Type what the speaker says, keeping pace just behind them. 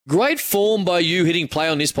Great form by you hitting play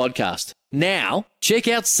on this podcast. Now, check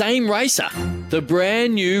out Same Racer, the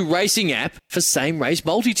brand new racing app for same race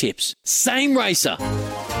multi-tips. Same Racer.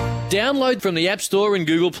 Download from the App Store and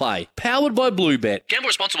Google Play. Powered by Bluebet. Gamble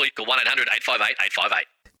responsibly. Call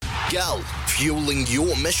 1-800-858-858. Gull, fueling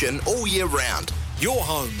your mission all year round. Your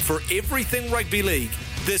home for everything rugby league.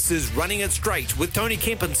 This is Running It Straight with Tony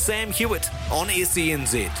Kemp and Sam Hewitt on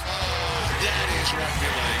SENZ. Oh, that is rugby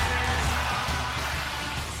league.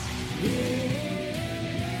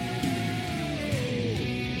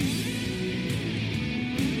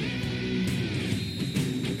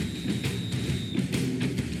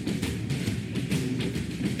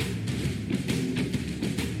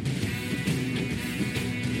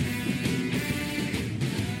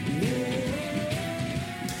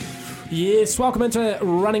 Yes, welcome into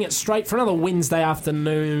Running It Straight for another Wednesday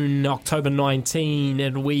afternoon, October 19,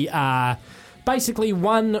 and we are basically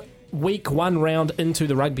 1 week, 1 round into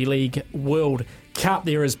the Rugby League World Cup.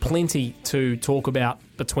 There is plenty to talk about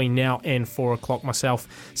between now and 4 o'clock. Myself,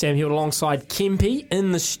 Sam Hewitt, alongside Kempy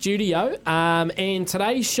in the studio. And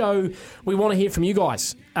today's show, we want to hear from you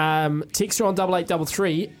guys. Text her on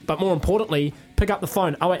 8833, but more importantly, pick up the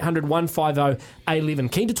phone, 0800 150 811.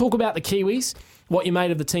 Keen to talk about the Kiwis, what you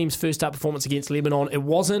made of the team's first up performance against Lebanon. It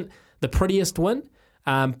wasn't the prettiest win,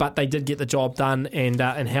 but they did get the job done,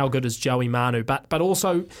 and how good is Joey Manu. But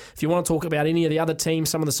also, if you want to talk about any of the other teams,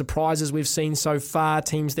 some of the surprises we've seen so far,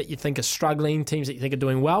 teams that you think are struggling, teams that you think are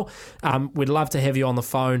doing well, we'd love to have you on the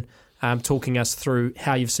phone talking us through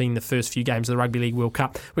how you've seen the first few games of the Rugby League World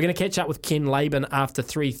Cup. We're going to catch up with Ken Laban after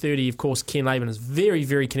 3:30. Of course, Ken Laban is very,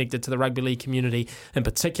 very connected to the rugby league community, in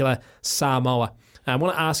particular Samoa. I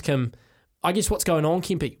want to ask him, I guess, what's going on,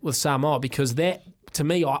 Kempy, with Samoa, because that, to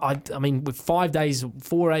me, I mean, with 4 days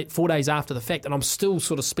after the fact, and I'm still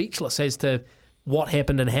sort of speechless as to what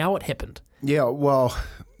happened and how it happened. Yeah, well,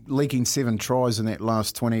 leaking 7 tries in that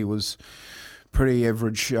last 20 was pretty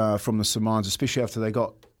average from the Samoans, especially after they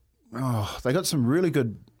got some really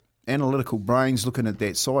good analytical brains looking at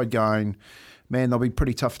that side going, man, they'll be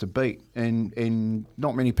pretty tough to beat. And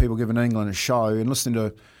not many people giving England a show. And listening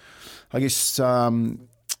to, I guess,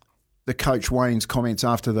 the coach Wayne's comments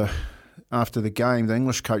after the game, the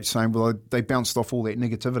English coach saying, well, they bounced off all that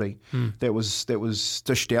negativity that was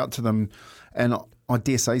dished out to them, and I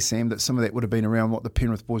dare say, Sam, that some of that would have been around what the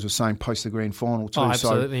Penrith boys were saying post the grand final too. Oh,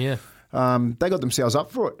 absolutely, so, yeah. They got themselves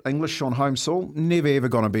up for it. English on home soil, never ever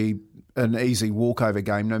going to be an easy walkover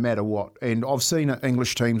game, no matter what. And I've seen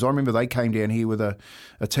English teams. I remember they came down here with a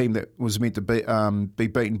team that was meant to be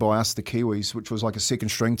beaten by us, the Kiwis, which was like a second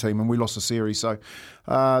string team, and we lost the series. So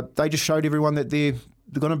they just showed everyone that they're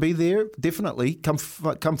going to be there definitely come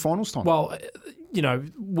finals time. Well, you know,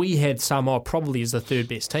 we had Samoa probably as the third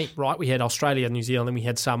best team, right? We had Australia, New Zealand, and we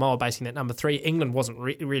had Samoa basing that number 3. England wasn't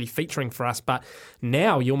really featuring for us, but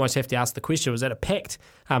now you almost have to ask the question, was that a packed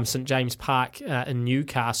St James Park in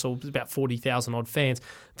Newcastle? There's about 40,000 odd fans.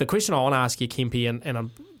 The question I want to ask you, Kempy, and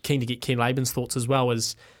I'm keen to get Ken Laban's thoughts as well,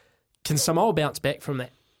 is can Samoa bounce back from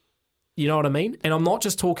that? You know what I mean? And I'm not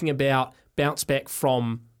just talking about bounce back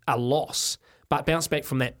from a loss, but bounce back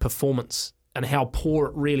from that performance and how poor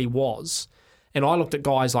it really was. And I looked at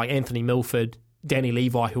guys like Anthony Milford, Danny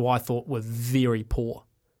Levi, who I thought were very poor.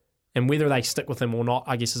 And whether they stick with him or not,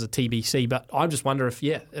 I guess, is a TBC. But I just wonder if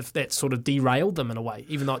that sort of derailed them in a way,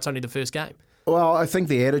 even though it's only the first game. Well, I think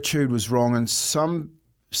the attitude was wrong, and something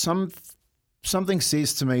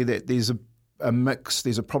says to me that there's a mix.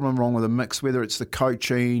 There's a problem wrong with a mix, whether it's the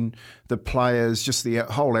coaching, the players, just the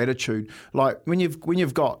whole attitude. Like when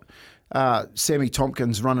you've got Sammy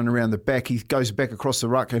Tompkins running around the back, he goes back across the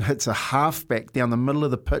ruck and hits a halfback down the middle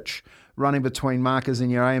of the pitch, running between markers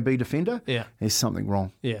and your A and B defender. Yeah, there's something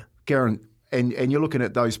wrong. Yeah, Garen, and you're looking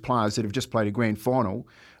at those players that have just played a grand final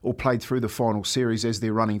or played through the final series as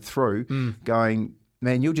they're running through, going,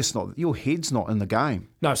 man, you're just not. Your head's not in the game.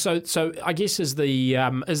 No, so I guess is the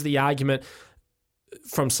argument.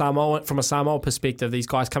 From a Samoa perspective, these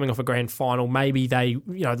guys coming off a grand final, maybe they,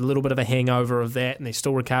 a little bit of a hangover of that, and they're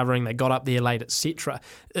still recovering. They got up there late, etc.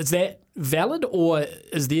 Is that valid, or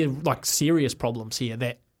is there like serious problems here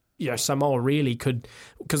that Samoa really could,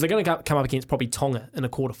 because they're going to come up against probably Tonga in a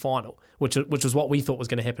quarter final, which is what we thought was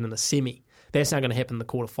going to happen in the semi. That's now going to happen in the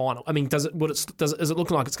quarter final. I mean, is it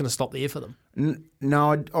looking like it's going to stop there for them?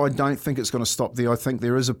 No, I don't think it's going to stop there. I think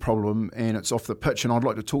there is a problem, and it's off the pitch, and I'd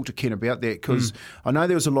like to talk to Ken about that, because I know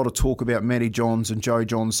there was a lot of talk about Matty Johns and Joe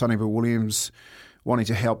Johns, Sonny Bill Williams wanting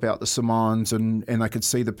to help out the Samoans, and they could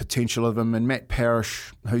see the potential of him. And Matt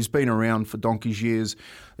Parrish, who's been around for donkey's years,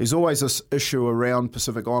 there's always this issue around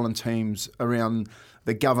Pacific Island teams, around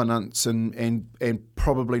the governance and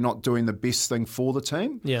probably not doing the best thing for the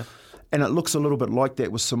team. Yeah. And it looks a little bit like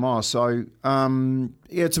that with Samoa. So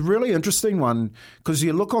it's a really interesting one, because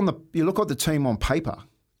you look at the team on paper,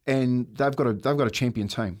 and they've got a champion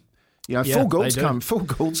team. You know, Phil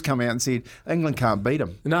Gould's come out and said England can't beat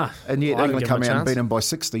them. No, and yet England come out and beat them by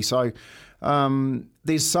 60. So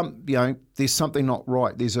there's something not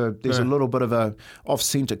right. There's a little bit of a off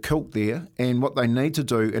centre kilt there, and what they need to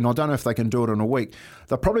do, and I don't know if they can do it in a week.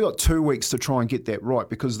 They've probably got 2 weeks to try and get that right,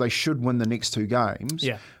 because they should win the next 2 games.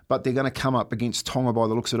 Yeah. But they're going to come up against Tonga by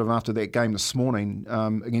the looks of it after that game this morning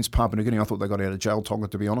against Papua New Guinea. I thought they got out of jail, Tonga,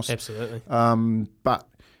 to be honest. Absolutely. But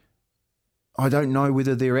I don't know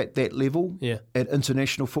whether they're at that level at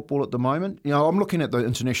international football at the moment. You know, I'm looking at the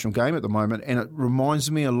international game at the moment, and it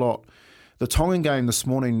reminds me a lot. The Tongan game this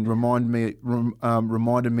morning reminded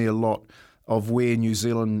me a lot of where New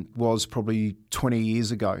Zealand was probably 20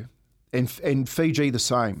 years ago. And Fiji the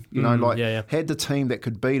same, had the team that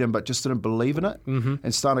could beat them, but just didn't believe in it,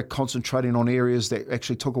 and started concentrating on areas that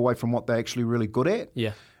actually took away from what they're actually really good at.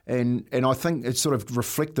 Yeah. And I think it's sort of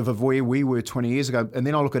reflective of where we were 20 years ago. And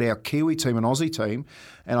then I look at our Kiwi team and Aussie team,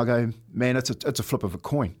 and I go, man, it's a flip of a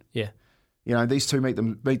coin. Yeah. You know, these two meet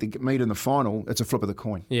in the final. It's a flip of the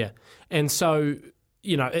coin. Yeah. And so,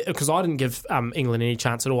 because I didn't give England any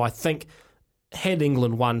chance at all. I think had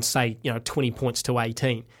England won, say, 20 points to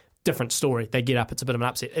 18. Different story. They get up, it's a bit of an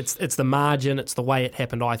upset. It's the margin, it's the way it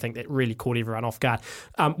happened, I think, that really caught everyone off guard.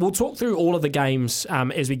 We'll talk through all of the games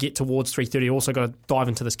as we get towards 3:30. Also got to dive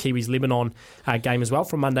into this Kiwis-Lebanon game as well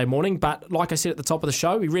from Monday morning. But like I said at the top of the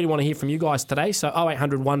show, we really want to hear from you guys today. So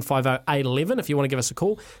 0800 150 811 if you want to give us a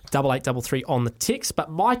call. 8833 on the text.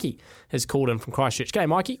 But Mikey has called in from Christchurch. G'day,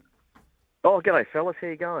 Mikey. Oh, g'day, fellas. How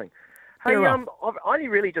you going? Hey, Very well. I've only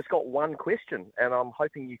really just got one question, and I'm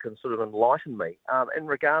hoping you can sort of enlighten me. In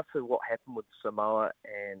regards to what happened with Samoa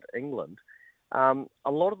and England,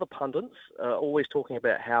 a lot of the pundits are always talking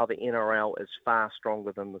about how the NRL is far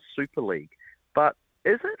stronger than the Super League. But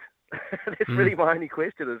is it? That's really my only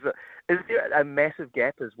question. Is there a massive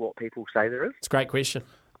gap is what people say there is? It's a great question.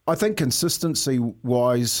 I think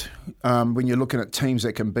consistency-wise, when you're looking at teams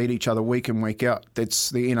that can beat each other week in, week out, that's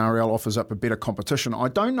the NRL offers up a better competition. I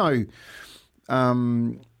don't know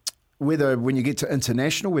whether when you get to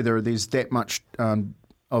international, whether there's that much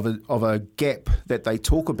of a gap that they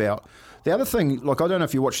talk about. The other thing, like I don't know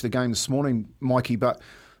if you watched the game this morning, Mikey, but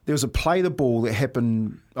there was a play the ball that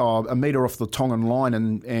happened a metre off the Tongan line,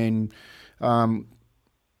 and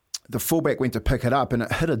the fullback went to pick it up, and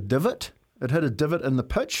it hit a divot. It hit a divot in the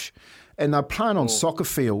pitch, and they're playing on soccer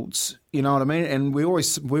fields, you know what I mean? And we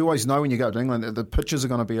always know when you go to England that the pitches are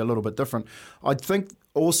going to be a little bit different. I think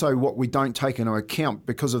also what we don't take into account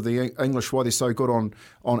because of the English, why they're so good on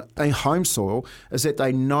home soil, is that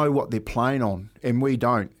they know what they're playing on, and we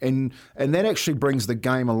don't. And that actually brings the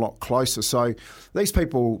game a lot closer. So these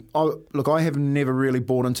people, I have never really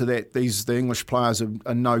bought into that. The English players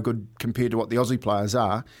are no good compared to what the Aussie players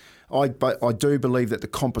are. But I do believe that the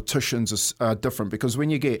competitions are different, because when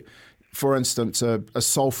you get, for instance, a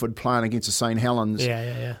Salford playing against a St Helens,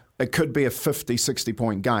 it could be a 50,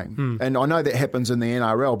 60-point game. And I know that happens in the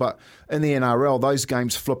NRL, but in the NRL, those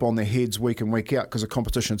games flip on their heads week in, week out because the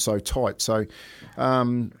competition's so tight. So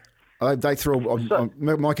they threw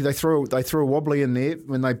a wobbly in there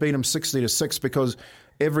when they beat them 60-6 because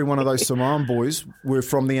every one of those Samoan boys were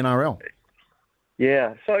from the NRL.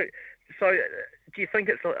 Yeah, so do you think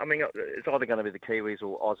it's either going to be the Kiwis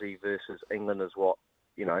or Aussie versus England is what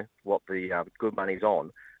the good money's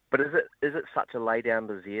on? But is it such a lay down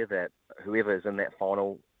desire that whoever is in that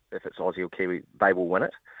final, if it's Aussie or Kiwi, they will win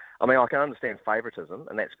it? I mean, I can understand favouritism,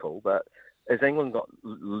 and that's cool, but has England got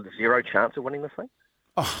zero chance of winning this thing?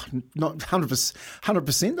 Oh, not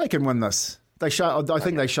 100% they can win this. I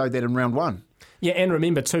think they showed that in round one. Yeah, and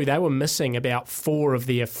remember too, they were missing about 4 of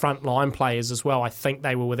their frontline players as well. I think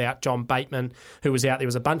they were without John Bateman, who was out. There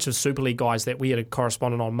was a bunch of Super League guys that we had a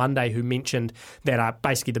correspondent on Monday who mentioned that are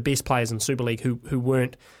basically the best players in Super League who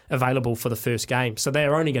weren't available for the first game. So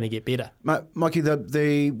they're only going to get better. Mikey,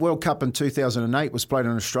 the World Cup in 2008 was played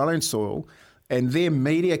on Australian soil, and their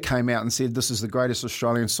media came out and said this is the greatest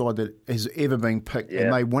Australian side that has ever been picked,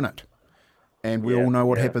 and they win it. And we all know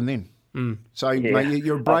what happened then. So mate,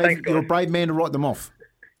 you're a brave man to write them off.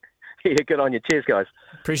 Yeah, good on you. Cheers, guys.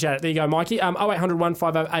 Appreciate it. There you go, Mikey. 0800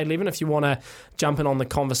 150 811 if you want to jump in on the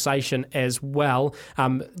conversation as well.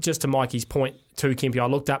 Just to Mikey's point too, Kempy, I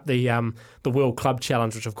looked up the World Club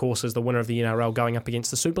Challenge, which of course is the winner of the NRL going up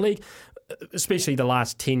against the Super League. Especially the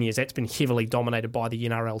last 10 years, that's been heavily dominated by the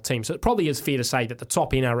NRL team. So it probably is fair to say that the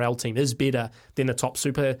top NRL team is better than the top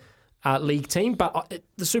Super League team, but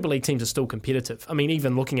the Super League teams are still competitive. I mean,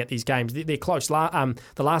 even looking at these games, they're close. The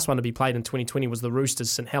last one to be played in 2020 was the Roosters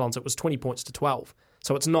St Helens. It was 20 points to 12.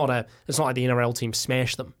 So it's not like the NRL team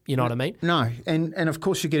smashed them. You know what I mean? No, and of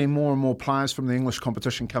course you're getting more and more players from the English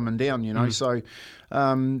competition coming down. You know, so.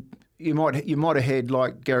 You might have had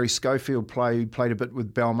like Gary Schofield played a bit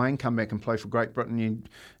with Balmain, come back and play for Great Britain.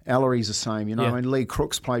 Ellery's the same, you know. I mean, Lee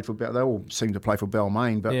Crooks played for they all seem to play for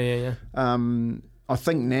Balmain, but I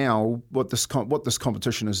think now what this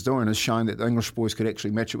competition is doing is showing that the English boys could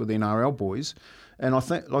actually match it with the NRL boys, and I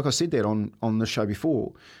think, like I said that on this show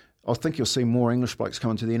before, I think you'll see more English blokes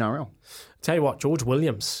coming to the NRL. Tell you what, George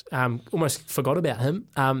Williams, almost forgot about him.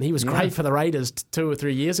 He was great for the Raiders 2 or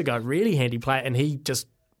 3 years ago, really handy player, and he just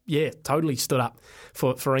totally stood up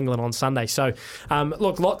for England on Sunday. So,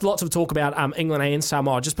 look, lots of talk about England and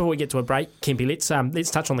Samoa. Just before we get to a break, Kempy,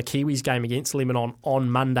 let's touch on the Kiwis game against Lebanon on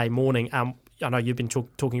Monday morning. I know you've been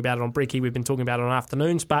talking about it on Breaky, we've been talking about it on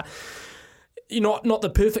afternoons, but not the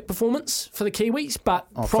perfect performance for the Kiwis, but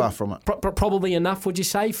far from it. Probably enough, would you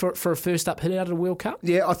say, for a first up hit out of the World Cup?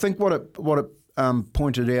 Yeah, I think what it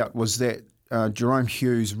pointed out was that Jerome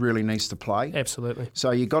Hughes really needs to play. Absolutely.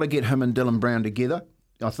 So you've got to get him and Dylan Brown together.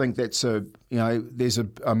 I think that's there's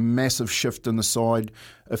a massive shift in the side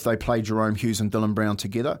if they play Jerome Hughes and Dylan Brown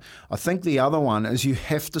together. I think the other one is you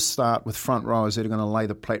have to start with front rowers that are going to lay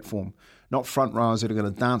the platform, not front rowers that are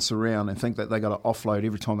going to dance around and think that they've got to offload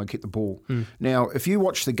every time they get the ball. Now, if you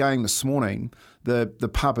watch the game this morning, the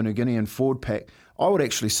Papua New Guinean forward pack, I would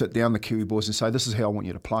actually sit down the Kiwi boys and say, this is how I want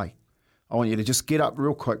you to play. I want you to just get up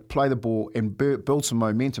real quick, play the ball, and build some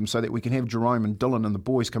momentum so that we can have Jerome and Dylan and the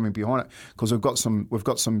boys coming behind it, because we've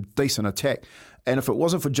got some decent attack. And if it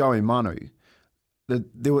wasn't for Joey Manu,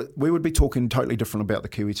 we would be talking totally different about the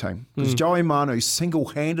Kiwi team, because Joey Manu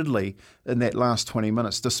single-handedly in that last 20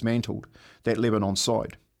 minutes dismantled that Lebanon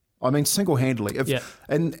side. I mean, single-handedly.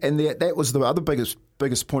 And that was the other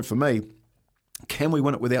biggest point for me. Can we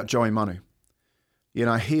win it without Joey Manu? You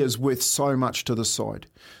know, he is worth so much to the side.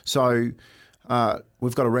 So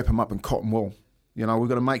we've got to wrap him up in cotton wool. You know, we've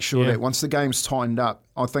got to make sure that once the game's tightened up,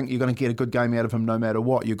 I think you're going to get a good game out of him no matter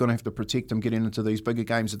what. You're going to have to protect him getting into these bigger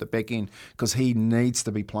games at the back end, because he needs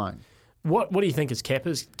to be playing. What do you think his cap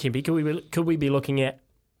is, Kempy? Could we be looking at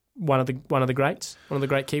one of the greats, one of the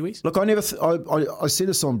great Kiwis? Look, I said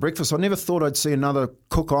this on breakfast. I never thought I'd see another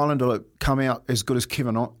Cook Islander come out as good as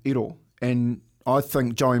Kevin Edel, and I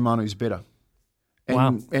think Joey Manu's better.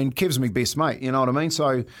 And Kev's my best mate, you know what I mean?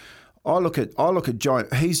 So I look at Joe.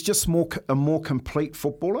 He's just a more complete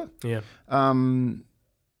footballer. Yeah. And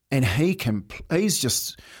he's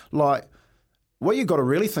just like, what you've got to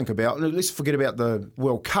really think about. Let's forget about the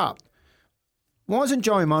World Cup. Why isn't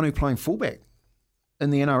Joey Manu playing fullback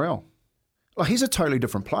in the NRL? Like, he's a totally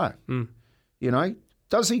different player. You know,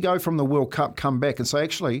 does he go from the World Cup, come back and say,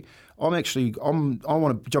 I want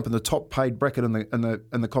to jump in the top paid bracket in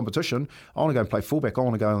the competition. I want to go and play fullback. I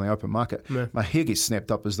want to go in the open market. Yeah. He gets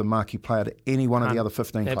snapped up as the marquee player to any one of the other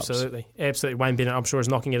 15 clubs. Absolutely. Wayne Bennett, I'm sure, is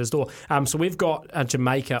knocking at his door. So we've got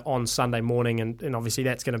Jamaica on Sunday morning, and obviously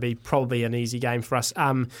that's going to be probably an easy game for us.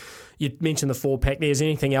 You mentioned the four pack. There's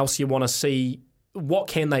anything else you want to see? What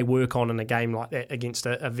can they work on in a game like that against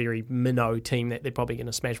a very minnow team that they're probably going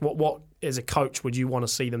to smash? What as a coach would you want to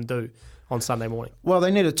see them do on Sunday morning? Well,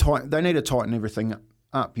 they need to tighten everything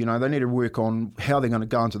up. You know, they need to work on how they're going to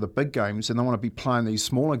go into the big games, and they want to be playing these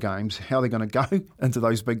smaller games. How they're going to go into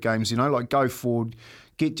those big games? You know, like go forward,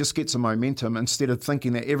 get some momentum instead of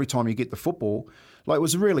thinking that every time you get the football, like it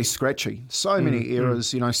was really scratchy. So many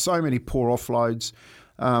errors. You know, so many poor offloads.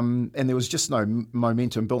 And there was just no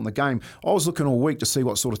momentum built in the game. I was looking all week to see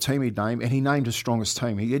what sort of team he'd name, and he named his strongest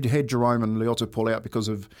team. He had Jerome and Leota pull out because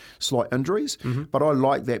of slight injuries, but I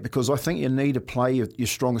like that because I think you need to play your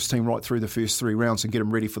strongest team right through the first 3 rounds and get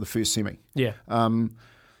them ready for the first semi. Yeah.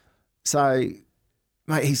 So,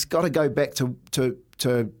 mate, he's got to go back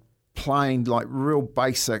to playing like real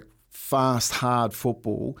basic, fast, hard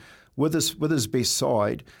football with his best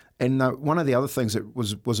side. And one of the other things that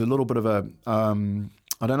was a little bit of a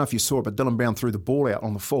I don't know if you saw it, but Dylan Brown threw the ball out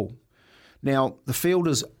on the full. Now, the field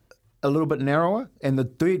is a little bit narrower, and the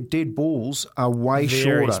dead balls are way Very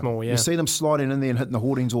shorter. Small, yeah. You see them sliding in there and hitting the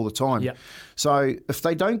hoardings all the time. Yep. So if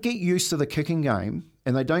they don't get used to the kicking game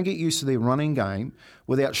and they don't get used to their running game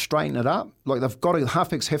without straightening it up, like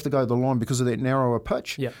halfbacks have to go to the line because of that narrower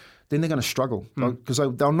pitch, then they're going to struggle because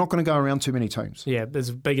they're not going to go around too many teams. Yeah, there's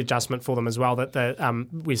a big adjustment for them as well that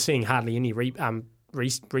we're seeing hardly any repeat,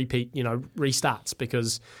 restarts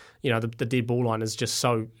because the dead ball line is just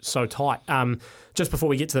so tight. Just before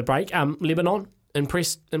we get to the break, Lebanon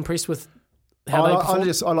impressed with how they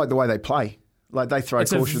perform? I like the way they play. Like they throw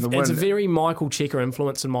caution to the wind. It's a very Michael Checker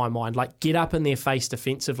influence in my mind. Like get up in their face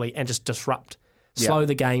defensively and just disrupt, slow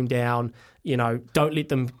the game down. Don't let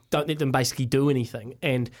them basically do anything,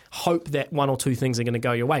 and hope that one or two things are going to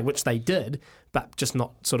go your way, which they did, but just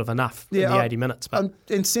not sort of enough in the 80 minutes. But.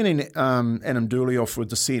 And sending Adam Dooley off for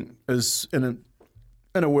dissent is in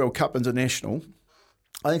a World Cup international,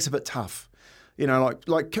 I think it's a bit tough.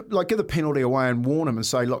 Like give the penalty away and warn him and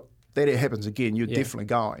say, look, that it happens again, you're definitely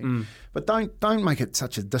going. But don't make it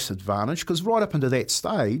such a disadvantage, because right up into that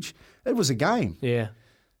stage, it was a game. Yeah.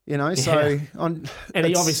 So... And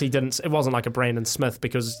he obviously didn't... It wasn't like a Brandon Smith,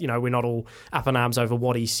 because, we're not all up in arms over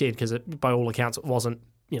what he said, because by all accounts it wasn't,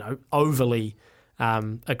 overly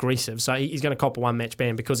aggressive. So he's going to cop a one-match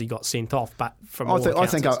ban because he got sent off. But from I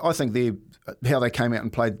think how they came out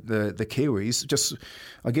and played the Kiwis,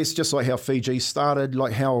 just like how Fiji started,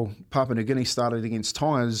 like how Papua New Guinea started against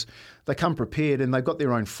Tigers, they come prepared and they've got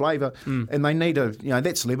their own flavour, and they need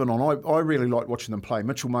that's Lebanon. I really like watching them play.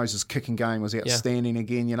 Mitchell Moses' kicking game was outstanding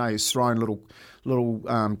again. He's throwing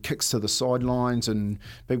little kicks to the sidelines, and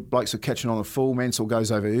blokes are catching on the full. Mansell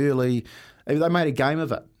goes over early. They made a game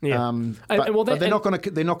of it. Yeah. But they're not going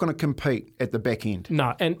to compete at the back end.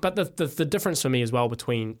 No, but the difference for me as well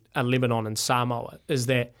between Lebanon and Samoa is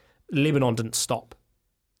that Lebanon didn't stop.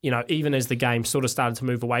 Even as the game sort of started to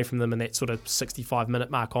move away from them in that sort of 65-minute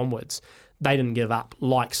mark onwards, they didn't give up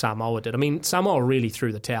like Samoa did. I mean, Samoa really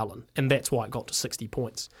threw the towel in, and that's why it got to 60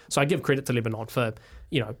 points. So I give credit to Lebanon for,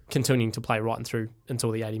 continuing to play right and through until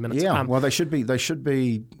the 80 minutes. Yeah, well, they should be,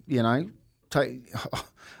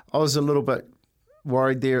 I was a little bit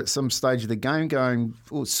worried there at some stage of the game going,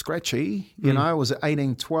 scratchy, it was at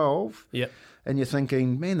 18-12. Yeah. And you're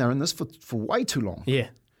thinking, man, they're in this for way too long. Yeah.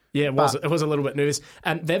 Yeah, it was a little bit nervous.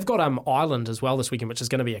 And they've got Ireland as well this weekend, which is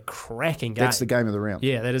going to be a cracking game. That's the game of the round.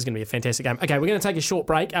 Yeah, that is going to be a fantastic game. Okay, we're going to take a short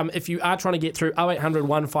break. If you are trying to get through 0800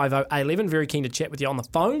 150 811, very keen to chat with you on the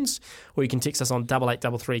phones, or you can text us on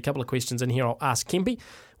 8833. A couple of questions in here. I'll ask Kempy.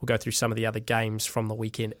 We'll go through some of the other games from the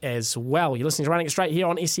weekend as well. You're listening to Running It Straight here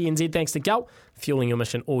on SENZ. Thanks to Gull, fueling your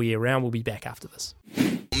mission all year round. We'll be back after this.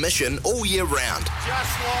 Mission all year round.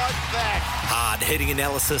 Just like that. Hard-hitting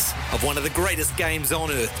analysis of one of the greatest games on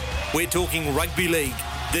earth. We're talking rugby league.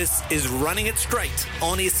 This is Running It Straight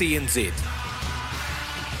on SENZ.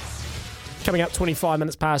 Coming up 25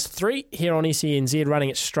 minutes past 3 here on SENZ, Running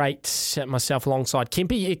It Straight, myself alongside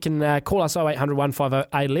Kempy. You can call us 0800 150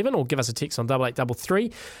 811 or give us a text on 8833.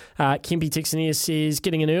 Kempy texting here says,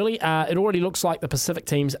 getting in early. It already looks like the Pacific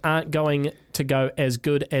teams aren't going to go as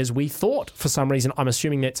good as we thought for some reason. I'm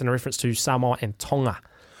assuming that's in reference to Samoa and Tonga.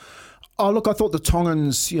 Oh, look, I thought the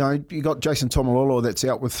Tongans, you got Jason Tomalolo that's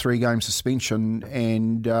out with 3 game suspension,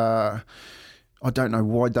 and I don't know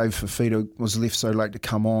why Dave Fafita was left so late to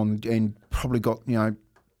come on, and probably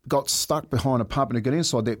got stuck behind a Papua New Guinea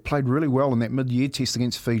side that played really well in that mid-year test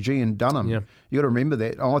against Fiji and Dunham. Yeah. You got to remember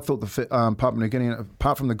that. I thought the Papua New Guinea,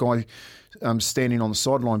 apart from the guy standing on the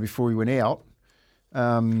sideline before he went out,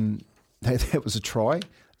 that was a try.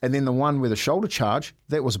 And then the one with a shoulder charge,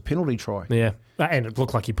 that was a penalty try. Yeah, and it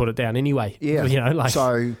looked like he put it down anyway. Yeah,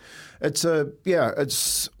 so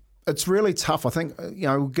it's really tough. I think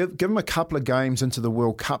give them a couple of games into the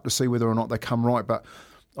World Cup to see whether or not they come right. But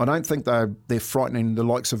I don't think they're frightening the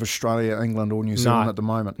likes of Australia, England, or New Zealand at the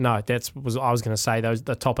moment. No, I was going to say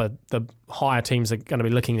the higher teams are going to be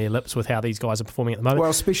licking their lips with how these guys are performing at the moment. Well,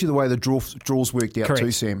 especially the way the draws worked out too,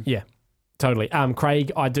 Sam. Yeah. Totally.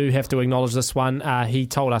 Craig, I do have to acknowledge this one. He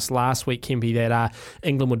told us last week, Kempy, that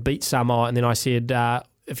England would beat Samoa, and then I said,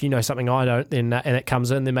 if you know something I don't, then and it comes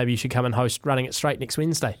in, then maybe you should come and host Running It Straight next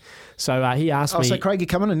Wednesday. So he asked me... So Craig, you're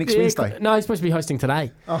coming in next Wednesday? No, he's supposed to be hosting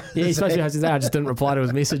today. Oh, yeah, he's supposed to be hosting today. I just didn't reply to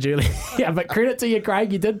his message earlier. Yeah, but credit to you,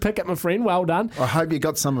 Craig. You did pick up my friend. Well done. I hope you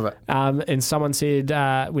got some of it. And someone said,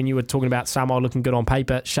 when you were talking about Samoa looking good on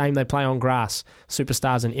paper, shame they play on grass.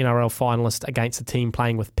 Superstars and NRL finalist against a team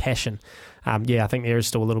playing with passion. I think there is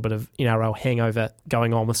still a little bit of NRL hangover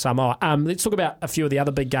going on with Samoa. Let's talk about a few of the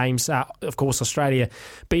other big games. Of course, Australia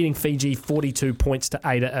beating Fiji 42 points to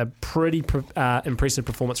 8, a pretty impressive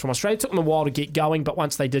performance from Australia. It took them a while to get going, but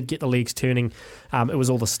once they did get the legs turning, it was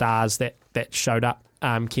all the stars that showed up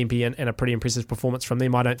Kempe, and a pretty impressive performance from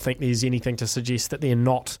them. I don't think there's anything to suggest that they're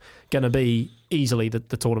not going to be easily the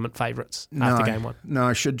tournament favourites after game one.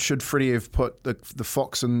 No, should Freddie have put the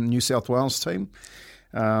Fox and New South Wales team?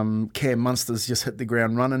 Cam Munster's just hit the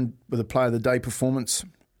ground running with a Player of the Day performance.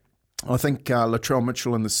 I think Latrell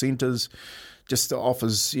Mitchell in the centres just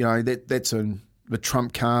offers, that's the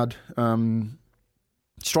trump card.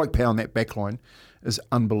 Strike power on that back line is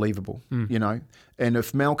unbelievable, And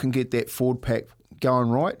if Mal can get that forward pack going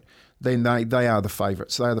right, then they are the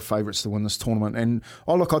favourites. They are the favourites to win this tournament. And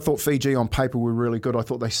I thought Fiji on paper were really good. I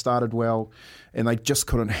thought they started well, and they just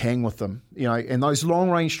couldn't hang with them. And those long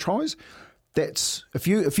range tries. That's if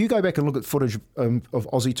you go back and look at footage of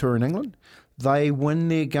Aussie Tour in England, they win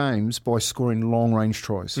their games by scoring long range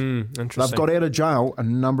tries. Interesting. They've got out of jail a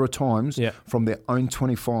number of times from their own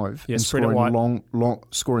 25 and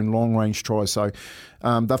scoring long range tries. So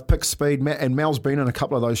they've picked speed, and Mal's been in a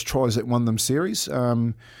couple of those tries that won them series.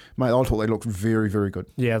 Mate, I thought they looked very, very good.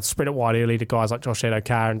 Yeah, spread it wide early to guys like Josh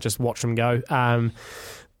Adokar and just watch them go.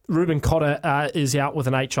 Ruben Cotter is out with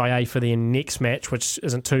an HIA for their next match, which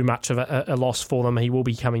isn't too much of a loss for them. He will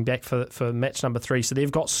be coming back for match number 3. So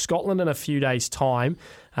they've got Scotland in a few days' time,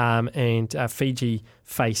 and Fiji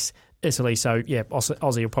face Italy. So, yeah,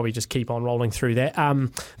 Aussie will probably just keep on rolling through that.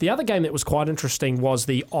 The other game that was quite interesting was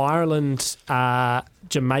the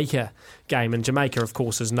Ireland-Jamaica game. And Jamaica, of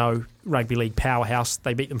course, is no rugby league powerhouse.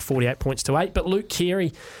 They beat them 48 points to 8. But Luke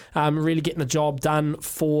Carey really getting the job done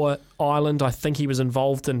for Ireland. I think he was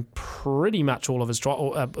involved in pretty much all of his tries,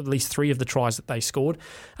 or at least 3 of the tries that they scored.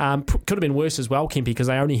 Could have been worse as well, Kempe, because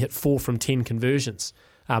they only hit 4 from 10 conversions.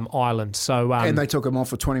 Ireland. So and they took him off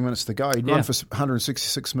for 20 minutes to go. He'd run for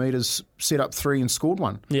 166 metres, set up 3 and scored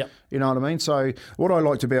 1. Yeah. You know what I mean? So what I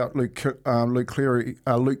liked about Luke Carey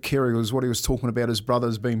was what he was talking about his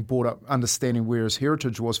brothers being brought up, understanding where his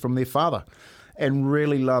heritage was from their father, and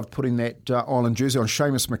really loved putting that Ireland jersey on.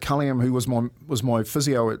 Seamus McCulliam, who was my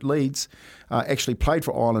physio at Leeds, actually played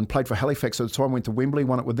for Ireland, played for Halifax at the time, went to Wembley,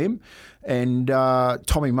 won it with them. And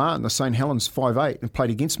Tommy Martin, the St Helens 5'8", and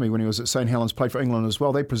played against me when he was at St Helens, played for England as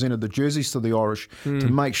well. They presented the jerseys to the Irish to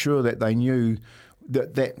make sure that they knew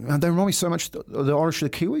that they remind me so much of the Irish and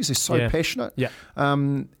the Kiwis. They're so passionate. Yeah.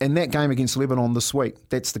 And that game against Lebanon this week,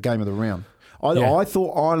 that's the game of the round. I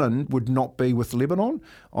thought Ireland would not be with Lebanon.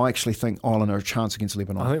 I actually think Ireland are a chance against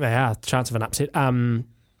Lebanon. I think they are a chance of an upset.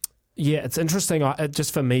 Yeah, it's interesting.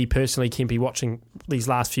 Just for me personally, Kempe, watching these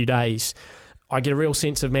last few days, I get a real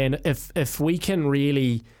sense of, man, if we can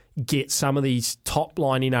really get some of these top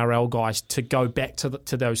line NRL guys to go back to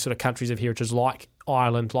those sort of countries of heritage like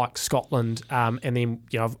Ireland, like Scotland, and then,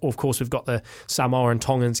 of course, we've got the Samoa and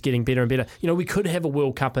Tongans getting better and better. We could have a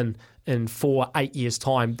World Cup in 4-8 years'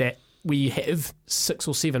 time that we have 6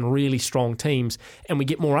 or 7 really strong teams and we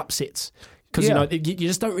get more upsets. Because, you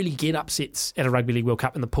just don't really get upsets at a Rugby League World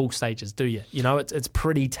Cup in the pool stages, do you? It's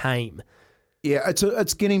pretty tame. Yeah,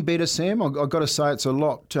 it's getting better, Sam. I've got to say it's a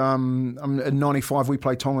lot. In 95, we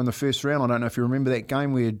played Tonga in the first round. I don't know if you remember that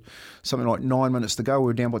game. We had something like 9 minutes to go. We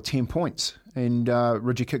were down by 10 points. And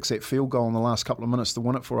Ridgie kicks that field goal in the last couple of minutes to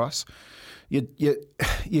win it for us. You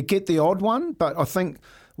get the odd one, but I think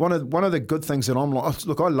one of the good things that I'm like,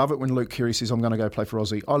 look, I love it when Luke Carey says I'm going to go play for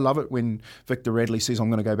Aussie. I love it when Victor Radley says I'm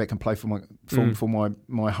going to go back and play for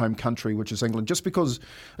my home country, which is England. Just because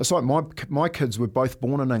it's like my kids were both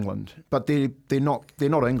born in England, but they're not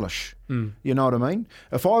English. You know what I mean?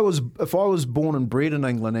 If I was born and bred in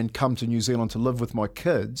England and come to New Zealand to live with my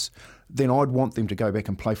kids, then I'd want them to go back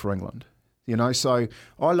and play for England. So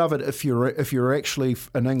I love it if you're actually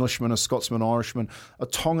an Englishman, a Scotsman, Irishman, a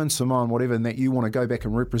Tongan, Samoan, whatever, and that you want to go back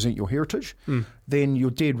and represent your heritage, then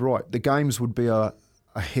you're dead right. The games would be a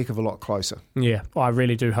heck of a lot closer. Yeah, I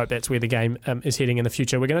really do hope that's where the game is heading in the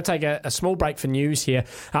future. We're going to take a small break for news here.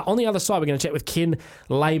 On the other side, we're going to chat with Ken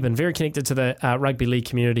Laban, very connected to the rugby league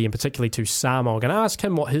community and particularly to Samoa. We're going to ask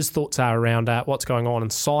him what his thoughts are around what's going on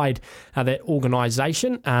inside that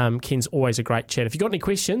organisation. Ken's always a great chat. If you've got any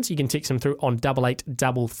questions, you can text him through on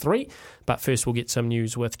 8833. But first, we'll get some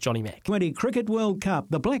news with Johnny Mack. 20 Cricket World Cup,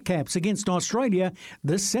 the Black Caps against Australia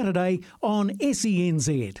this Saturday on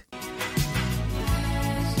SENZ.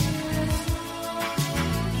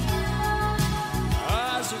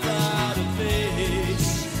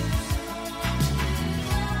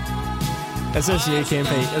 Is this you,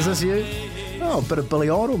 Kempe? Is this you? Oh, a bit of Billy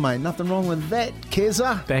Idol, mate. Nothing wrong with that,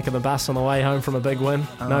 Keza. Back of the bus on the way home from a big win,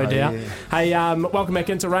 no doubt. Yeah. Hey, welcome back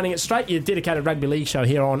into Running It Straight, your dedicated rugby league show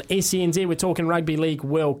here on SENZ. We're talking Rugby League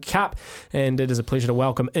World Cup, and it is a pleasure to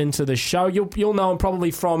welcome into the show. You'll know him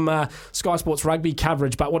probably from Sky Sports rugby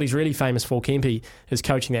coverage, but what he's really famous for, Kempy, is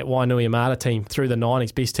coaching that Wainui Armada team through the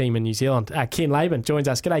 90s, best team in New Zealand. Ken Laban joins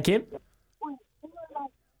us. G'day, Ken.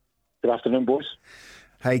 Good afternoon, boys.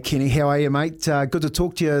 Hey, Kenny, how are you, mate? Good to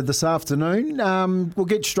talk to you this afternoon. We'll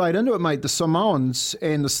get straight into it, mate. The Samoans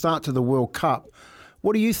and the start to the World Cup.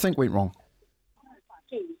 What do you think went wrong?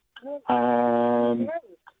 Well,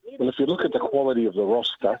 if you look at the quality of the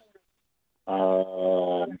roster,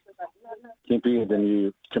 Kempy, and then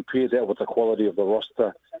you compare that with the quality of the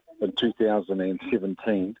roster in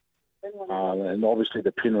 2017, and obviously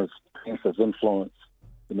the Penrith Panthers' influence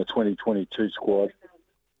in the 2022 squad,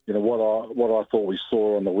 you know, what I thought we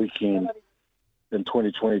saw on the weekend in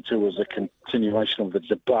 2022 was a continuation of the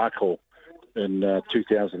debacle in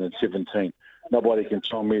 2017. Nobody can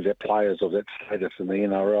tell me that players of that status in the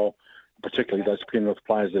NRL, particularly those Penrith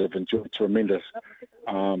players that have enjoyed tremendous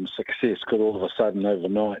success, could all of a sudden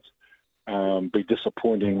overnight be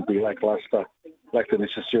disappointing, be lackluster, lack the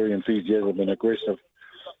necessary enthusiasm and aggressive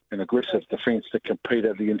defence to compete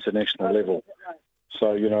at the international level.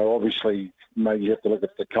 So, you know, obviously, maybe you have to look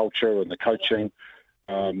at the culture and the coaching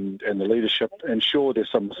and the leadership. And sure, there's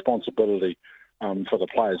some responsibility for the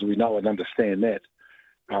players. We know and understand that.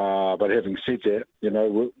 But having said that, you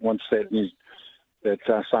know, once that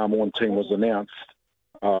Samoan team was announced,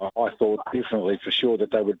 I thought definitely for sure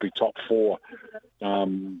that they would be top four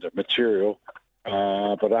material.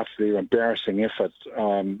 But after their embarrassing effort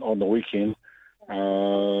on the weekend,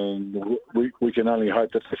 we can only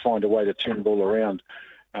hope that they find a way to turn it all around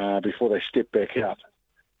before they step back out.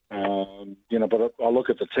 You know, but I look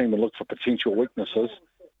at the team and look for potential weaknesses,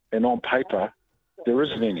 and on paper, there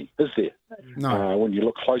isn't any, is there? No. When you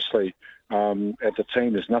look closely at the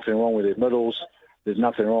team, there's nothing wrong with their middles, there's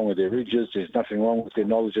nothing wrong with their edges, there's nothing wrong with their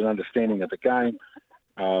knowledge and understanding of the game,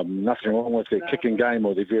 nothing wrong with their kicking game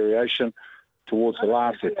or their variation towards the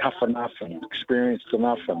last. They're tough enough and experienced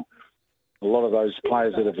enough, and a lot of those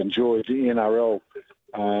players that have enjoyed the NRL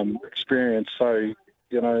experience. So,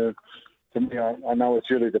 you know, for me, I know it's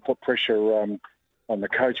early to put pressure on the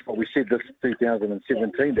coach, but we said this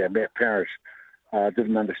 2017 that Matt Parrish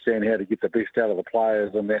didn't understand how to get the best out of the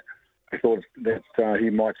players, and that he thought that he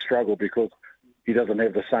might struggle because he doesn't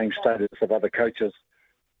have the same status of other coaches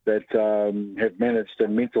that have managed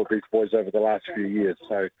and mentored these boys over the last few years.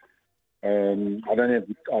 So I'm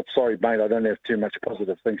sorry, mate, I don't have too much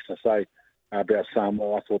positive things to say about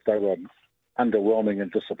Samoa. I thought they were underwhelming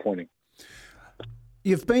and disappointing.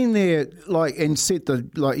 You've been there, you set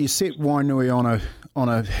Wainui on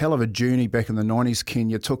a hell of a journey back in the 90s, Ken.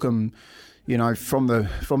 You took him, you know, from the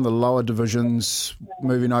lower divisions,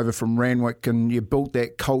 moving over from Randwick, and you built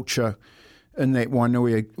that culture in that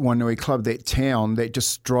Wainui club, that town that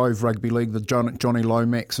just drove rugby league, the Johnny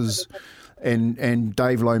Lomaxes and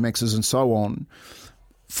Dave Lomaxes and so on.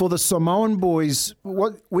 For the Samoan boys,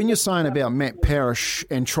 when you're saying about Matt Parrish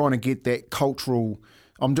and trying to get that cultural,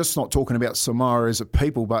 I'm just not talking about Samoa as a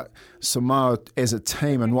people, but Samoa as a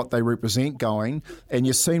team and what they represent going, and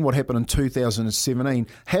you've seen what happened in 2017,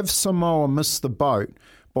 have Samoa missed the boat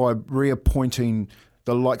by reappointing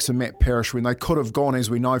the likes of Matt Parrish when they could have gone, as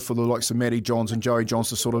we know, for the likes of Matty Johns and Joey Johns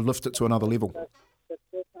to sort of lift it to another level?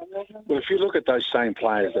 Well, if you look at those same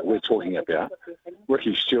players that we're talking about,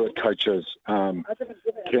 Ricky Stewart coaches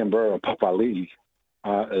Canberra and Papali'i,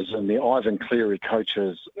 is in the Ivan Cleary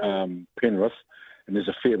coaches Penrith, and there's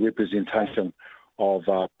a fair representation of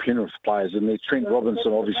Penrith players in there. Trent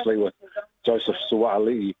Robinson, obviously, with Joseph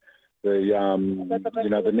Sua'ali'i,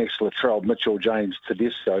 the next Latrell Mitchell, James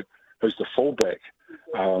Tedesco, who's the fullback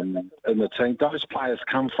in the team. Those players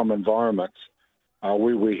come from environments where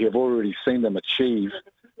we have already seen them achieve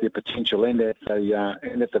their potential and at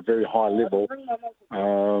the very high level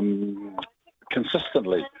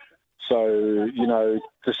consistently. So, you know,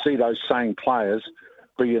 to see those same players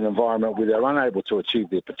be in an environment where they're unable to achieve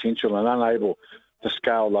their potential and unable to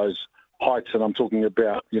scale those heights, and I'm talking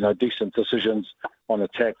about, you know, decent decisions on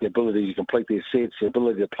attack, the ability to complete their sets, the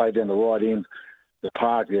ability to play down the right end, the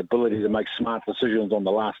park, the ability to make smart decisions on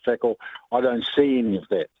the last tackle. I don't see any of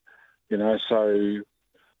that, you know. So, you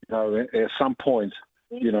know, at some point,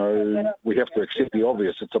 you know, we have to accept the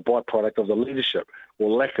obvious. It's a byproduct of the leadership or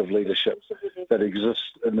lack of leadership that exists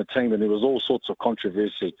in the team. And there was all sorts of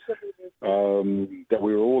controversy that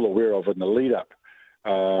we were all aware of in the lead-up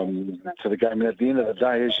to the game. And at the end of the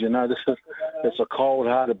day, as you know, it's a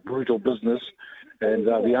cold-hearted, brutal business, and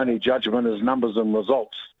the only judgment is numbers and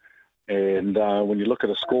results. And when you look at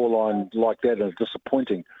a scoreline like that, and a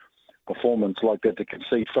disappointing performance like that, to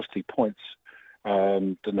concede 50 points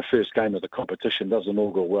in the first game of the competition doesn't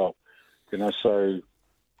augur well. So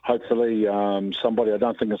hopefully somebody, I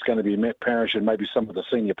don't think it's going to be Matt Parrish and maybe some of the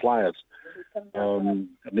senior players,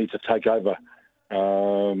 need to take over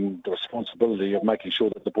the responsibility of making sure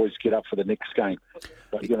that the boys get up for the next game.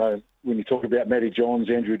 But, when you talk about Matty Johns,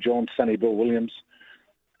 Andrew Johns, Sonny Bill Williams,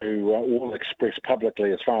 who all expressed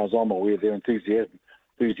publicly, as far as I'm aware, their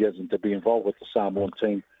enthusiasm to be involved with the Samoan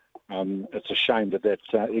team, it's a shame that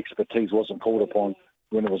expertise wasn't called upon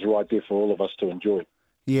when it was right there for all of us to enjoy.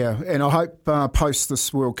 Yeah, and I hope post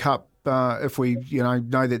this World Cup, if we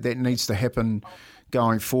know that needs to happen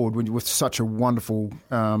going forward with such a wonderful,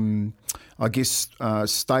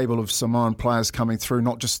 stable of Samoan players coming through,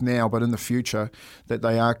 not just now but in the future, that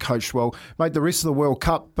they are coached well. Mate, the rest of the World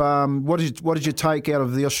Cup, what did you take out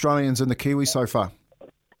of the Australians and the Kiwis so far?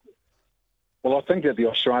 Well, I think that the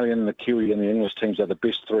Australian, the Kiwi and the English teams are the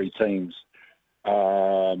best three teams,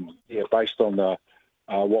 based on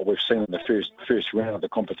what we've seen in the first round of the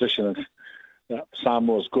competition. And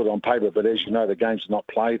Samoa's good on paper, but as you know, the game's not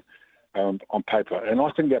played on paper. And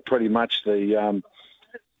I think that pretty much the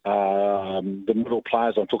middle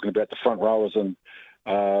players, I'm talking about the front rowers and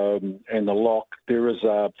the lock, there is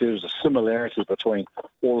a similarity between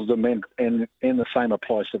all of them, and the same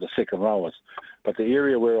applies to the second rowers. But the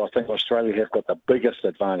area where I think Australia have got the biggest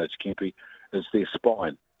advantage, Kempy, is their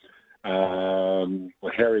spine.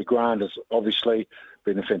 Harry Grant has obviously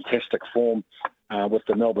been in fantastic form with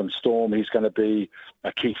the Melbourne Storm. He's going to be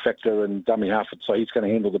a key factor in dummy half, so he's going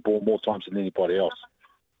to handle the ball more times than anybody else.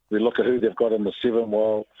 We look at who they've got in the seven.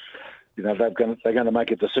 Well, they're going to make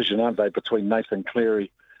a decision, aren't they, between Nathan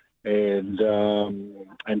Cleary and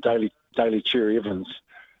Daly Cherry Evans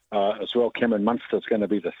as well. Cameron Munster's going to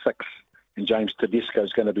be the sixth, and James Tedesco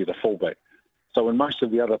is going to be the fullback. So in most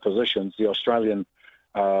of the other positions, the Australian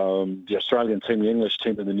team, the English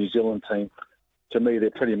team, and the New Zealand team, to me,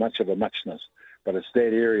 they're pretty much of a muchness. But it's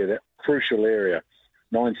that area, that crucial area,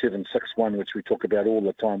 9-7-6-1, which we talk about all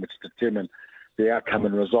the time, which determine the outcome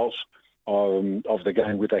and results of the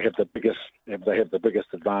game, where they have the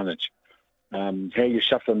biggest advantage. How you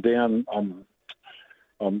shut them down,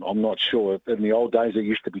 I'm not sure. In the old days, it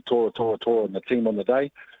used to be Tora, and the team on the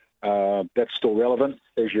day. That's still relevant,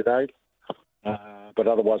 as you know. But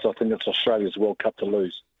otherwise, I think it's Australia's World Cup to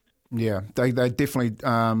lose. Yeah, they definitely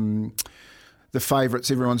the favourites.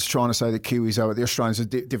 Everyone's trying to say the Kiwis are, but the Australians are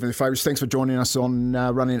definitely the favourites. Thanks for joining us on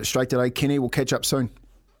Running It Straight today, Kenny. We'll catch up soon.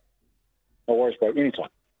 No worries, bro. Anytime.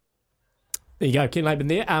 There you go, Ken Laban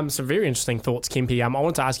there. Some very interesting thoughts, Kempy. I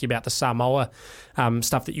wanted to ask you about the Samoa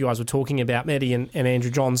stuff that you guys were talking about, Maddie and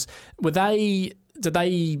Andrew Johns. Did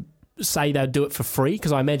they say they'd do it for free?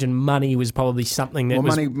 Because I imagine money was probably something that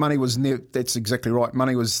money was that's exactly right.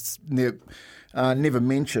 Money was never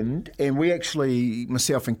mentioned, and we actually,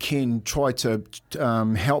 myself and Ken, tried to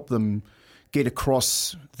help them get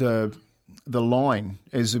across the line,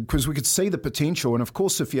 because we could see the potential. And of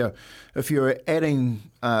course, if you're adding,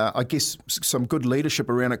 I guess, some good leadership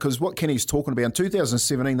around it, because what Kenny's talking about in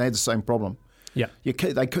 2017, they had the same problem. Yeah,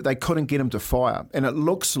 they couldn't get him to fire, and it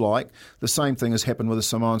looks like the same thing has happened with the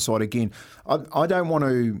Samoan side again. I don't want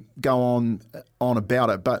to go on about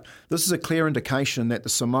it, but this is a clear indication that the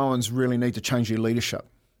Samoans really need to change their leadership.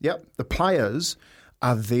 Yep, the players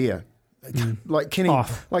are there. Like Kenny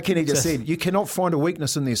just said, you cannot find a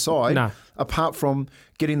weakness in their side apart from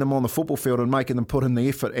getting them on the football field and making them put in the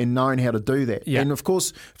effort and knowing how to do that. Yeah. And of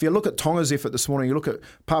course, if you look at Tonga's effort this morning, you look at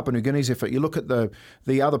Papua New Guinea's effort, you look at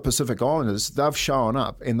the other Pacific Islanders, they've shown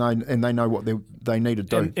up and they know what they need to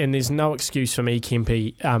do. And there's no excuse for me,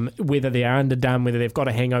 Kempy, whether they are underdone, whether they've got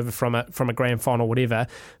a hangover from a grand final, whatever.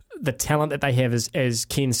 The talent that they have, as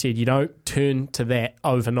Ken said, you don't turn to that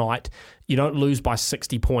overnight. You don't lose by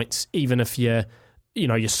 60 points, even if you're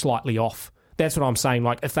slightly off. That's what I'm saying.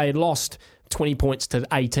 Like, if they had lost 20 points to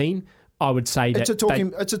 18, I would say that it's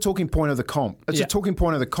a talking point of the comp. It's a talking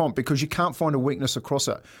point of the comp because you can't find a weakness across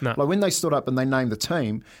it. No. Like when they stood up and they named the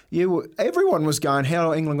team, everyone was going,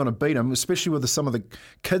 "How are England going to beat them?" Especially with some of the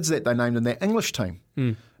kids that they named in their English team.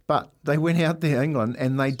 Mm. But they went out there, England,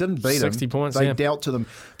 and they didn't beat 60 them. Points, they dealt to them.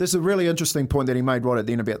 There's a really interesting point that he made right at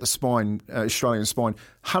the end about the spine, Australian spine.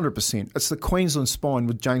 100%. It's the Queensland spine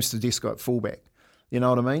with James Tedesco at fullback. You know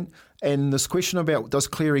what I mean? And this question about does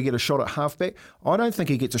Cleary get a shot at halfback? I don't think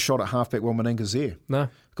he gets a shot at halfback while Meninga's there. No.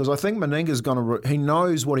 Because I think Meninga's going to... He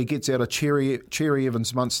knows what he gets out of Cherry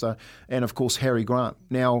Evans, Munster, and, of course, Harry Grant.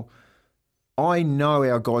 Now, I know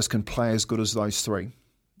our guys can play as good as those three.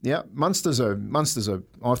 Yeah, Munster's a.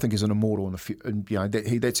 I think is an immortal and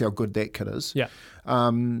that's how good that kid is. Yeah.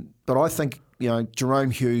 But I think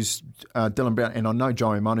Jerome Hughes, Dylan Brown, and I know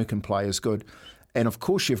Joey Manu can play as good, and of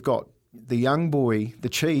course you've got the young boy, the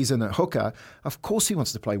Cheese, and the hooker. Of course he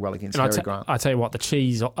wants to play well against Harry Grant. I tell you what, the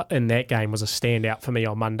Cheese in that game was a standout for me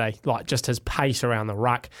on Monday. Like, just his pace around the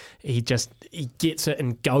ruck, he gets it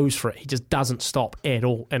and goes for it. He just doesn't stop at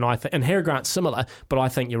all. And and Harry Grant's similar, but I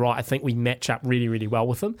think you're right. I think we match up really, really well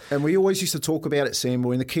with them. And we always used to talk about it, Sam,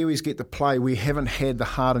 when the Kiwis get to play, we haven't had the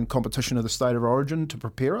hardened competition of the State of Origin to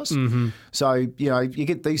prepare us. Mm-hmm. So, you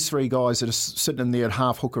get these three guys that are sitting in there at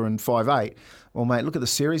half hooker and 5'8". Well, mate, look at the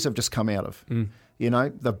series they've just come out of.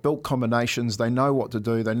 They've built combinations. They know what to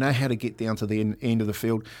do. They know how to get down to the end of the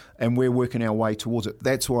field, and we're working our way towards it.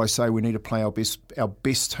 That's why I say we need to play our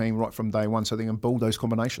best team right from day one so they can build those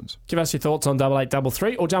combinations. Give us your thoughts on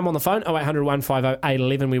 8833 or jump on the phone 0800 150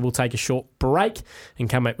 811. We will take a short break and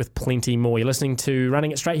come back with plenty more. You're listening to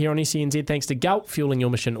Running It Straight here on SENZ. Thanks to Gull, fueling your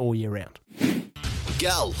mission all year round.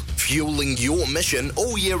 Gull, fueling your mission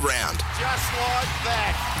all year round. Just like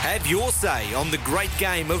that. Have your say on the great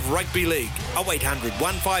game of Rugby League. 0800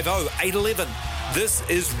 150 811. This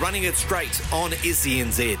is Running It Straight on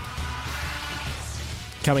SENZ.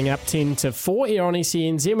 Coming up 10 to 4 here on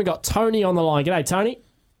SENZ. We've got Tony on the line. G'day, Tony.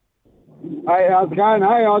 Hey, how's it going?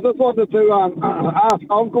 Hey, I just wanted to ask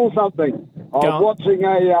Uncle something. I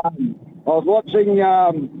was watching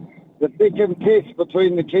the second test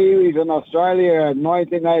between the Kiwis and Australia in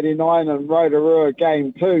 1989 in Rotorua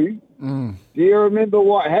Game 2. Do you remember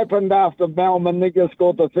what happened after Mal Menega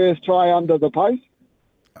scored the first try under the post?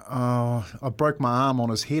 I broke my arm on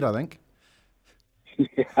his head, I think.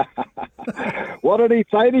 What did he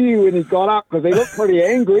say to you when he got up? Because he looked pretty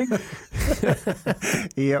angry.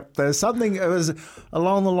 Yep, there's something, it was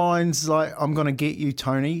along the lines like, I'm going to get you,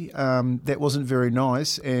 Tony. That wasn't very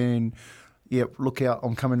nice, and yep, look out,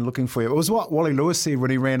 I'm coming looking for you. It was what Wally Lewis said when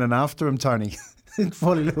he ran in after him, Tony.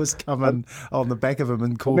 Wally Lewis come in on the back of him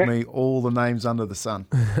and called me all the names under the sun.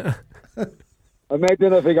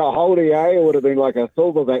 Imagine if he got hold of you, it would have been like a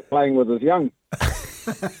silverback playing with his young.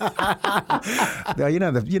 Now, you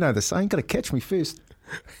know the saying, got to catch me first.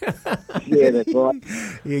 Yeah, that's right.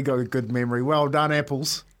 You got a good memory. Well done,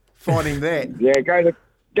 Apples, finding that. Yeah, go the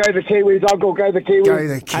Kiwis, Uncle, go the Kiwis. Go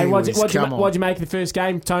the Kiwis, Hey, what'd you make of the first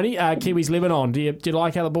game, Tony? Kiwis Lebanon. Do you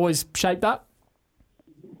like how the boys shaped up?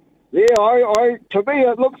 Yeah, it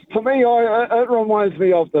reminds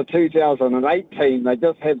me of the 2008 team. They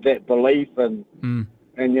just had that belief, and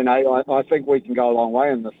I think we can go a long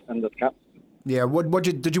way in this cup. Yeah,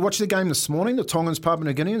 did you watch the game this morning? The Tongans Papua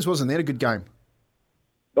New Guineans, wasn't that a good game?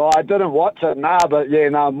 Oh, I didn't watch it, but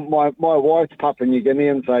my wife's Papua New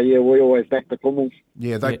Guinean, so yeah, we always back the Kummels.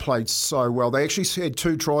 Yeah, they played so well. They actually had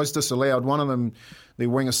 2 tries disallowed. One of them, their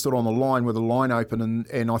winger stood on the line with the line open,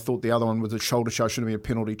 and I thought the other one with the shoulder show should have been a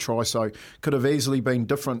penalty try, so could have easily been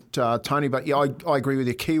different, Tony. But yeah, I agree with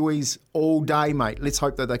you. Kiwis all day, mate. Let's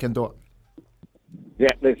hope that they can do it. Yeah,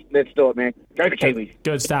 let's do it, man. Go the Kiwis.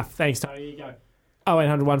 Good stuff. Thanks, Tony. Here you go.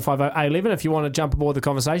 0800 150 811 if you want to jump aboard the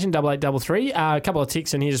conversation, 8833. A couple of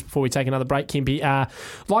texts in here just before we take another break, Kempy.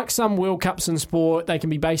 Like some World Cups in sport, they can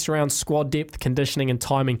be based around squad depth, conditioning and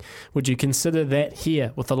timing. Would you consider that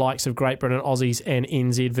here with the likes of Great Britain, Aussies and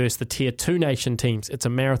NZ versus the Tier 2 nation teams? It's a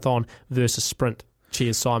marathon versus sprint.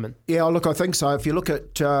 Cheers, Simon. Yeah, look, I think so. If you look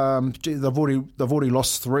at, they've already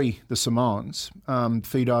lost 3, the Samoans,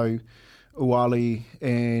 Fido, Uali,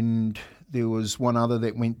 and there was one other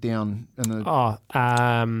that went down in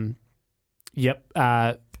the...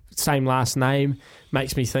 same last name.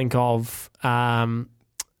 Makes me think of... Tyrone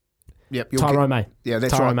May. Yeah,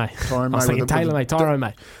 that's Tyrone right. May. Tyrone I was thinking Taylor May. Tyrone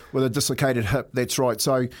May. With a dislocated hip, that's right.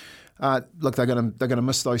 So, look, they're going to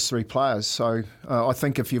miss those 3 players. So, I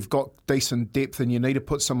think if you've got decent depth and you need to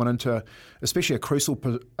put someone into, especially a crucial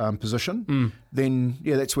position, then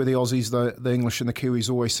yeah, that's where the Aussies, the English, and the Kiwis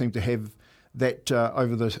always seem to have that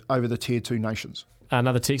over the Tier 2 nations.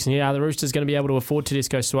 Another text in here. Are the Roosters going to be able to afford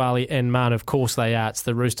Tedesco, Suali and Mann? Of course they are. It's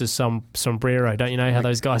the Roosters sombrero. Don't you know how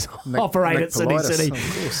those guys operate at City City?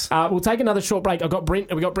 We'll take another short break. We've got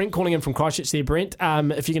Brent calling in from Christchurch there, Brent.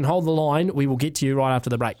 If you can hold the line, we will get to you right after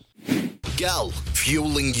the break. Gull,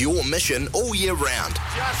 fueling your mission all year round.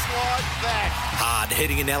 Just like that.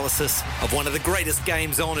 Hard-hitting analysis of one of the greatest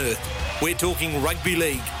games on earth. We're talking Rugby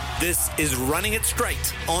League. This is Running It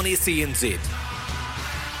Straight on SENZ.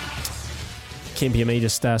 Kempy and me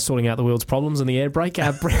just sorting out the world's problems in the air break.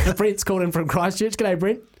 Brent's called in from Christchurch. G'day,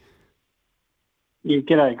 Brent. Yeah,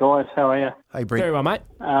 g'day, guys. How are you? Hey, Brent. Very well, mate.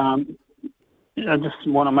 I just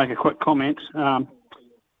want to make a quick comment.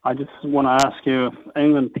 I just want to ask you, if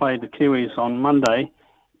England played the Kiwis on Monday,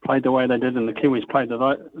 played the way they did and the Kiwis played the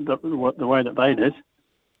way that they did,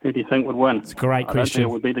 who do you think would win? It's a great question. I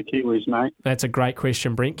don't think it would be the Kiwis, mate. That's a great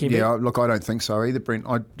question, Brent. Kimby? Yeah, look, I don't think so either, Brent.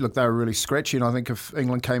 Look, they were really scratchy, and I think if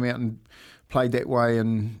England came out and played that way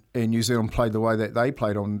and New Zealand played the way that they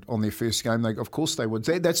played on their first game, of course they would.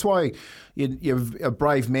 That's why you're a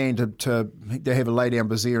brave man to have a lay-down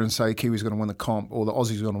brazier and say Kiwi's going to win the comp or the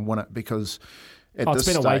Aussies are going to win it, because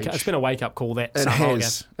it's been a wake-up call, that. It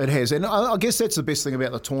has. And I guess that's the best thing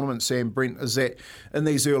about the tournament, Sam, Brent, is that in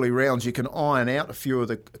these early rounds you can iron out a few of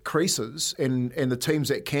the creases, and the teams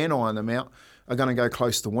that can iron them out are going to go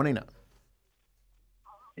close to winning it.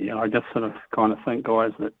 Yeah, I just sort of kind of think,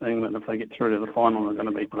 guys, that England, if they get through to the final, are going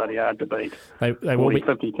to be bloody hard to beat. They will be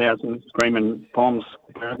 50,000 screaming bombs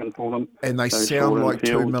for them. And they sound like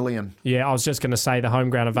 2 million. Yeah, I was just going to say the home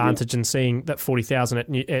ground advantage, and seeing that 40,000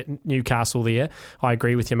 at Newcastle there. I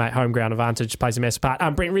agree with you, mate. Home ground advantage plays a massive part.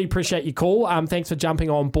 Brent, really appreciate your call. Thanks for jumping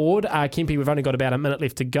on board. Kempy, we've only got about a minute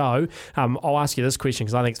left to go. I'll ask you this question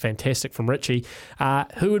because I think it's fantastic from Richie.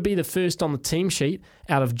 Who would be the first on the team sheet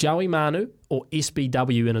out of Joey Manu or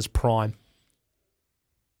SBW in his prime?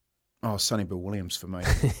 Oh, Sonny Bill Williams for me.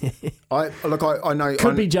 I know...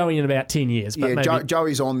 Could be Joey in about 10 years. But yeah, maybe...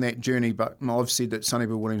 Joey's on that journey, but I've said that Sonny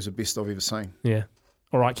Bill Williams is the best I've ever seen. Yeah.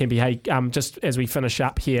 All right, Kempy. Hey, just as we finish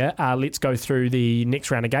up here, let's go through the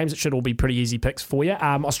next round of games. It should all be pretty easy picks for you.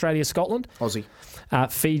 Australia, Scotland. Aussie.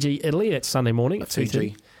 Fiji, Italy. That's Sunday morning at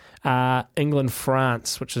 2:30. England,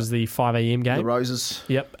 France, which is the 5 a.m. game. The Roses.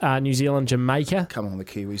 Yep. New Zealand, Jamaica. Come on, the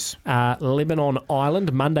Kiwis. Lebanon,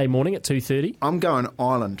 Ireland, Monday morning at 2:30. I'm going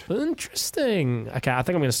Ireland. Interesting. Okay, I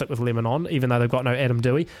think I'm going to stick with Lebanon, even though they've got no Adam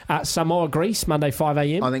Dewey. Samoa, Greece, Monday 5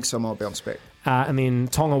 a.m. I think Samoa bounce back. And then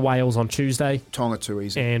Tonga, Wales on Tuesday. Tonga too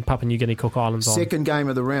easy. And Papua New Guinea, Cook Islands on. Second game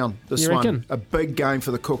of the round. This you reckon? A big game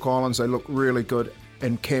for the Cook Islands. They look really good.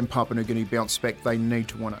 And can Papua New Guinea bounce back? They need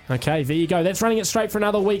to win it. Okay, there you go. That's running it straight for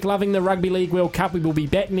another week. Loving the Rugby League World Cup. We will be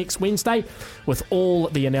back next Wednesday with all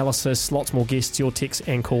the analysis, lots more guests, your texts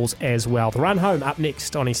and calls as well. The Run Home up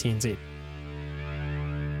next on SENZ.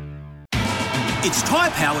 It's Tyre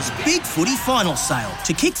Power's Big Footy Final Sale.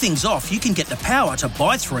 To kick things off, you can get the power to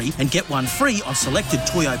buy 3 and get 1 free on selected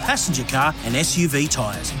Toyo passenger car and SUV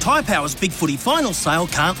tyres. Tyre Power's Big Footy Final Sale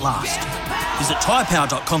can't last. Visit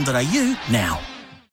tyrepower.com.au now.